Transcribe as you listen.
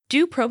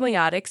Do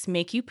probiotics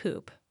make you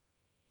poop?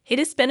 It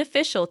is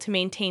beneficial to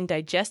maintain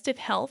digestive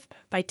health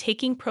by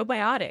taking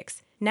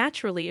probiotics,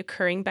 naturally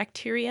occurring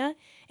bacteria,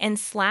 and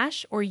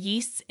slash or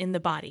yeasts in the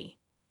body.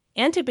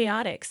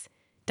 Antibiotics,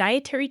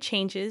 dietary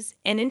changes,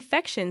 and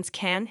infections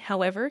can,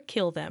 however,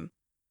 kill them.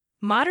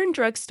 Modern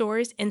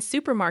drugstores and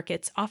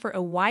supermarkets offer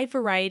a wide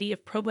variety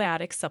of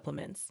probiotic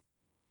supplements.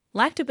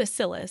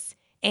 Lactobacillus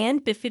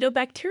and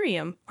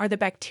Bifidobacterium are the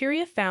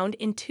bacteria found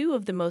in two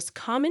of the most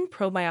common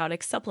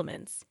probiotic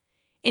supplements.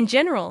 In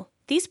general,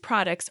 these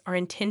products are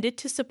intended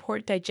to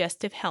support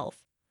digestive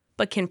health,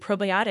 but can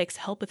probiotics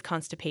help with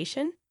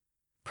constipation?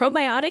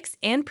 Probiotics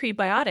and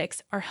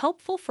prebiotics are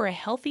helpful for a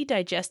healthy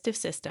digestive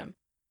system,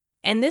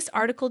 and this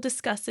article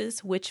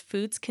discusses which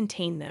foods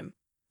contain them.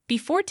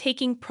 Before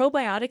taking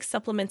probiotic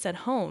supplements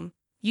at home,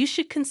 you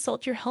should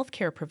consult your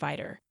healthcare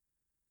provider.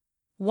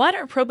 What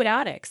are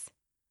probiotics?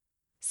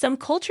 Some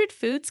cultured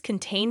foods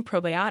contain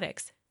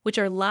probiotics, which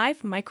are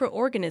live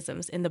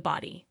microorganisms in the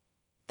body.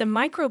 The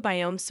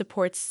microbiome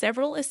supports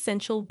several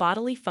essential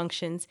bodily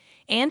functions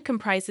and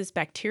comprises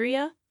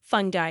bacteria,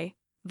 fungi,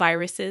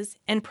 viruses,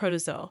 and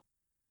protozoa.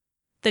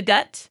 The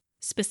gut,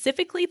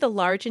 specifically the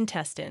large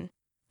intestine,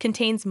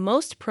 contains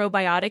most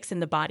probiotics in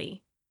the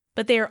body,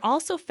 but they are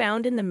also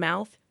found in the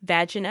mouth,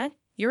 vagina,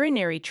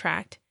 urinary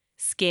tract,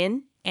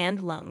 skin,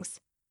 and lungs.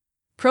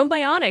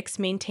 Probiotics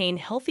maintain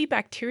healthy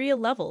bacteria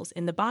levels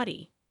in the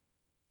body.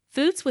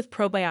 Foods with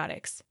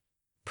probiotics.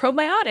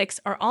 Probiotics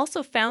are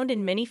also found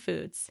in many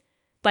foods.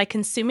 By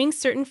consuming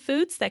certain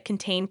foods that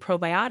contain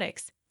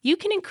probiotics, you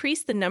can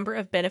increase the number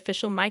of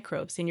beneficial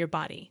microbes in your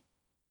body.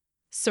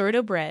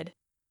 Sourdough bread,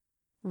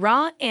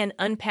 raw and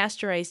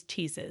unpasteurized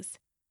cheeses,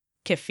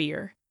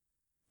 kefir,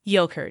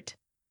 yogurt,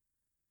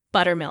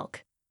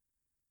 buttermilk,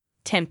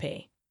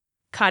 tempeh,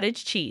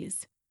 cottage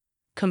cheese,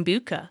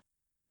 kombucha,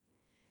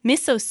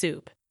 miso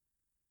soup,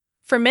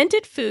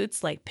 fermented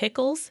foods like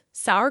pickles,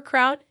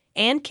 sauerkraut,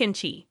 and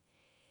kimchi.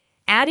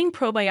 Adding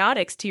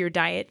probiotics to your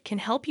diet can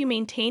help you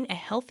maintain a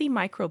healthy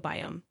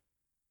microbiome.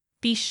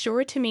 Be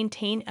sure to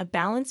maintain a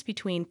balance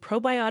between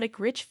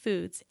probiotic-rich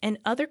foods and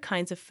other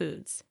kinds of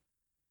foods.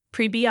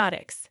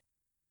 Prebiotics.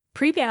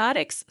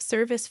 Prebiotics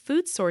serve as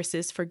food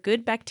sources for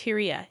good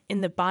bacteria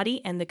in the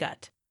body and the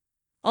gut.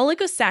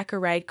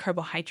 Oligosaccharide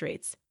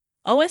carbohydrates,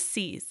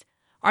 OSCs,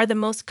 are the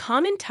most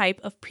common type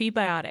of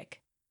prebiotic.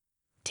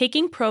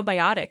 Taking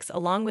probiotics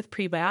along with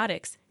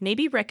prebiotics may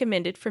be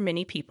recommended for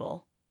many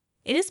people.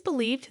 It is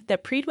believed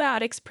that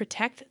prebiotics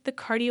protect the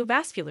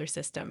cardiovascular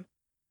system,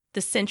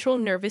 the central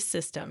nervous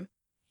system,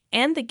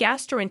 and the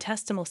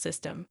gastrointestinal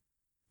system.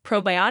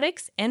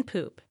 Probiotics and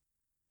poop.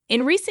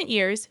 In recent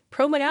years,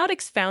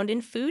 probiotics found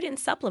in food and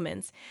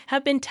supplements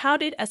have been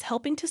touted as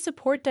helping to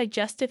support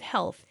digestive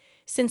health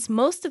since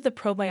most of the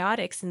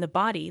probiotics in the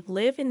body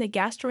live in the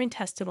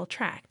gastrointestinal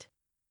tract.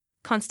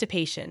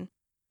 Constipation.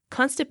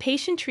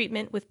 Constipation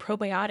treatment with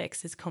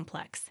probiotics is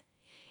complex.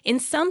 In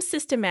some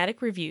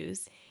systematic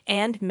reviews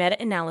and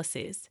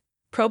meta-analyses,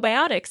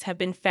 probiotics have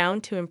been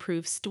found to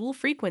improve stool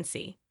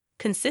frequency,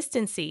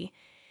 consistency,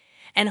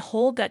 and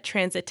whole gut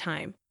transit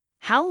time,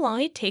 how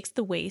long it takes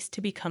the waste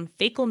to become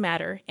fecal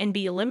matter and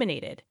be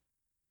eliminated.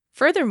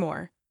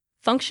 Furthermore,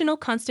 functional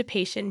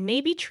constipation may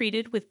be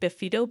treated with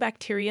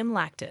Bifidobacterium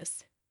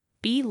lactis,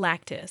 B.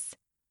 lactis,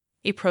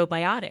 a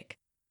probiotic.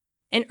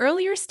 An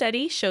earlier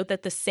study showed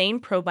that the same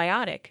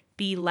probiotic,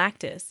 B.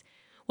 lactis,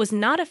 was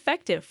not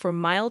effective for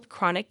mild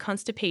chronic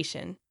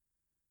constipation.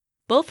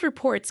 Both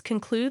reports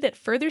conclude that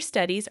further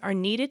studies are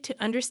needed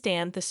to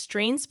understand the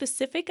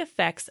strain-specific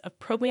effects of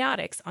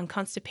probiotics on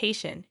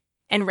constipation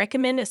and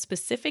recommend a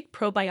specific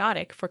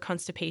probiotic for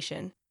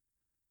constipation.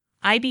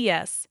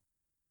 IBS.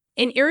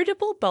 In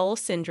irritable bowel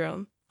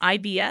syndrome,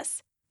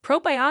 IBS,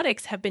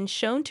 probiotics have been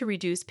shown to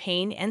reduce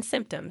pain and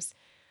symptoms,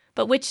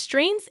 but which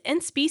strains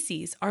and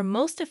species are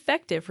most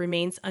effective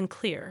remains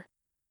unclear.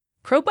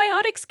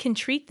 Probiotics can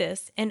treat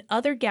this and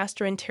other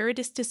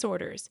gastroenteritis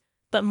disorders,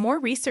 but more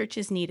research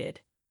is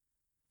needed.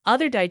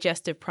 Other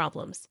digestive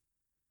problems.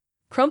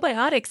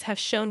 Probiotics have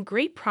shown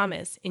great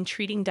promise in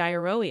treating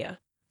diarrhea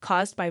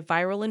caused by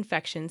viral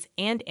infections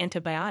and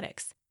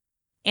antibiotics.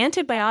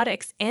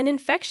 Antibiotics and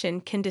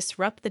infection can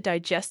disrupt the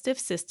digestive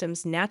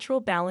system's natural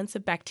balance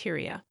of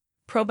bacteria.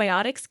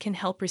 Probiotics can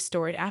help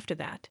restore it after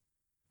that.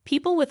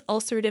 People with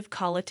ulcerative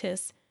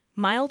colitis,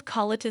 mild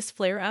colitis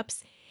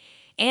flare-ups,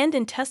 and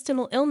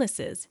intestinal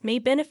illnesses may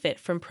benefit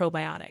from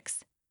probiotics.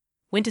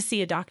 When to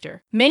see a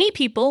doctor. Many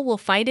people will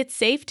find it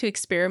safe to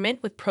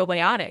experiment with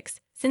probiotics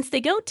since they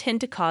don't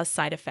tend to cause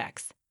side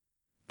effects.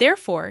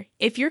 Therefore,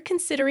 if you're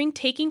considering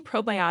taking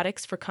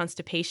probiotics for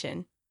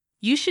constipation,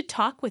 you should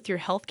talk with your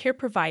healthcare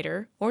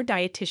provider or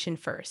dietitian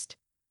first.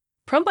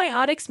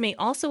 Probiotics may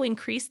also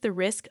increase the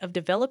risk of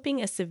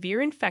developing a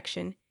severe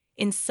infection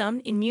in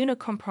some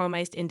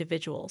immunocompromised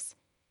individuals.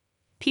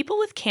 People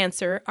with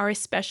cancer are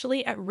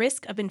especially at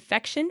risk of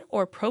infection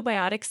or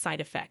probiotic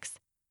side effects.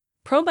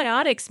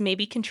 Probiotics may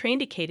be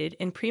contraindicated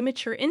in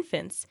premature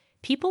infants,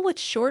 people with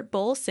short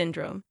bowel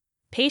syndrome,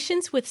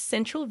 patients with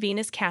central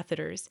venous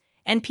catheters,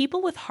 and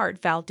people with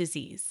heart valve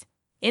disease.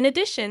 In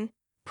addition,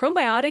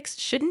 Probiotics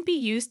shouldn't be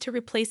used to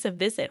replace a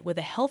visit with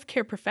a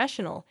healthcare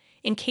professional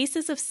in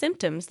cases of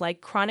symptoms like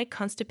chronic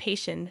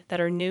constipation that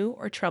are new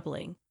or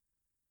troubling.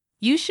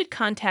 You should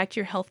contact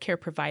your healthcare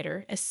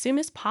provider as soon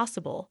as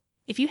possible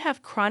if you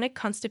have chronic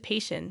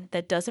constipation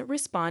that doesn't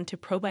respond to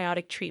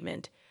probiotic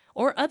treatment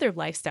or other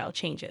lifestyle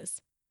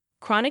changes.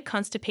 Chronic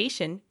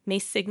constipation may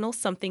signal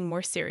something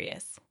more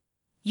serious.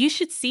 You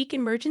should seek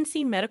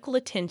emergency medical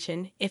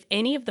attention if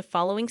any of the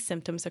following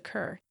symptoms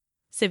occur: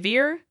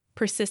 severe,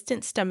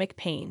 persistent stomach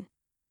pain,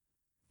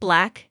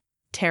 black,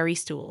 tarry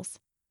stools,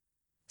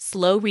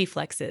 slow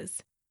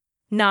reflexes,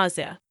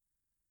 nausea,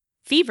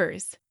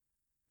 fevers,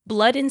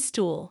 blood in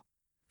stool.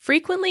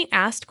 Frequently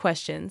asked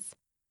questions: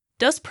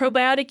 does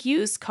probiotic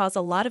use cause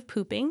a lot of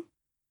pooping?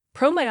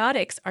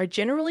 Probiotics are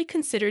generally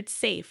considered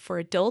safe for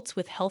adults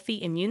with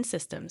healthy immune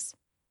systems.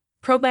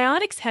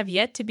 Probiotics have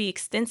yet to be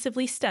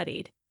extensively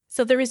studied,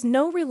 so there is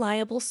no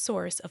reliable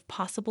source of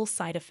possible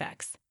side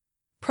effects.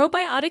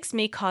 Probiotics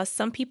may cause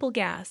some people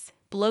gas,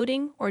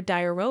 bloating, or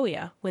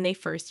diarrhea when they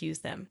first use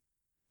them.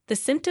 The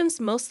symptoms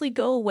mostly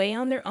go away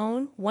on their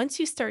own once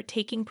you start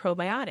taking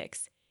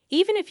probiotics,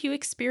 even if you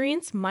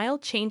experience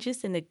mild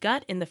changes in the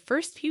gut in the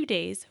first few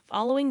days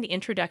following the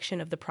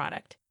introduction of the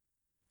product.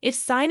 If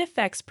side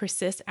effects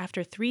persist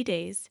after 3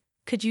 days,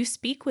 could you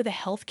speak with a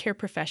healthcare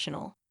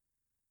professional?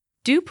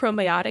 Do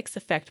probiotics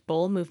affect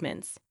bowel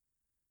movements?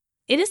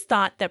 It is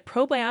thought that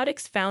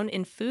probiotics found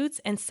in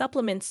foods and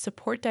supplements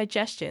support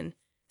digestion,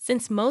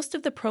 since most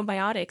of the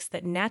probiotics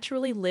that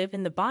naturally live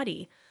in the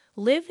body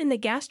live in the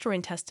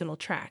gastrointestinal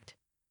tract.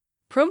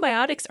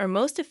 Probiotics are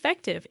most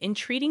effective in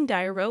treating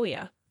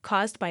diarrhea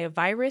caused by a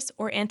virus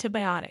or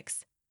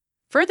antibiotics.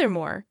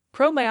 Furthermore,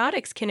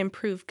 probiotics can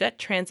improve gut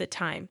transit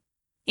time,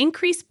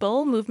 increase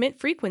bowel movement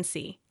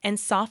frequency, and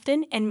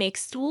soften and make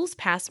stools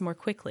pass more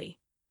quickly.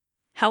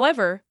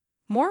 However,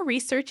 more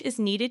research is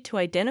needed to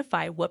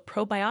identify what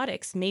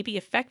probiotics may be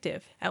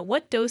effective at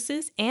what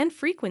doses and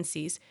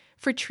frequencies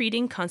for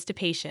treating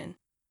constipation.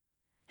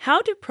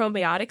 How do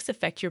probiotics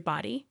affect your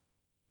body?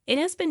 It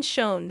has been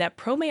shown that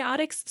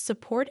probiotics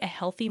support a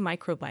healthy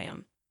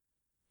microbiome.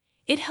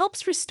 It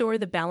helps restore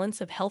the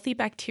balance of healthy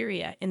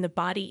bacteria in the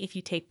body if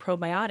you take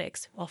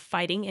probiotics while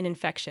fighting an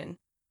infection.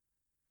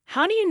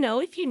 How do you know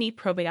if you need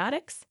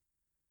probiotics?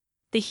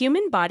 The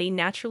human body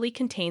naturally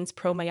contains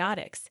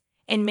probiotics,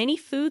 and many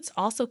foods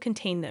also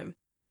contain them.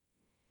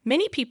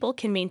 Many people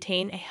can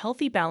maintain a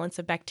healthy balance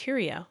of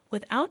bacteria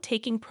without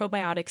taking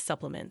probiotic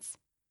supplements.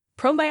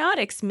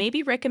 Probiotics may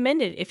be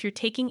recommended if you're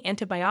taking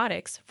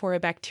antibiotics for a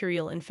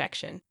bacterial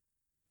infection.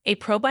 A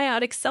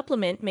probiotic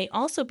supplement may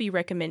also be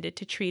recommended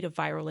to treat a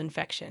viral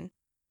infection.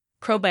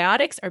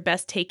 Probiotics are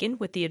best taken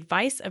with the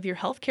advice of your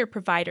healthcare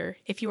provider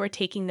if you are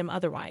taking them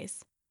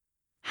otherwise.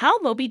 How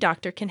Moby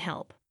Doctor can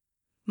help.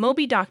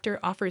 Moby Doctor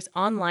offers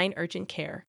online urgent care.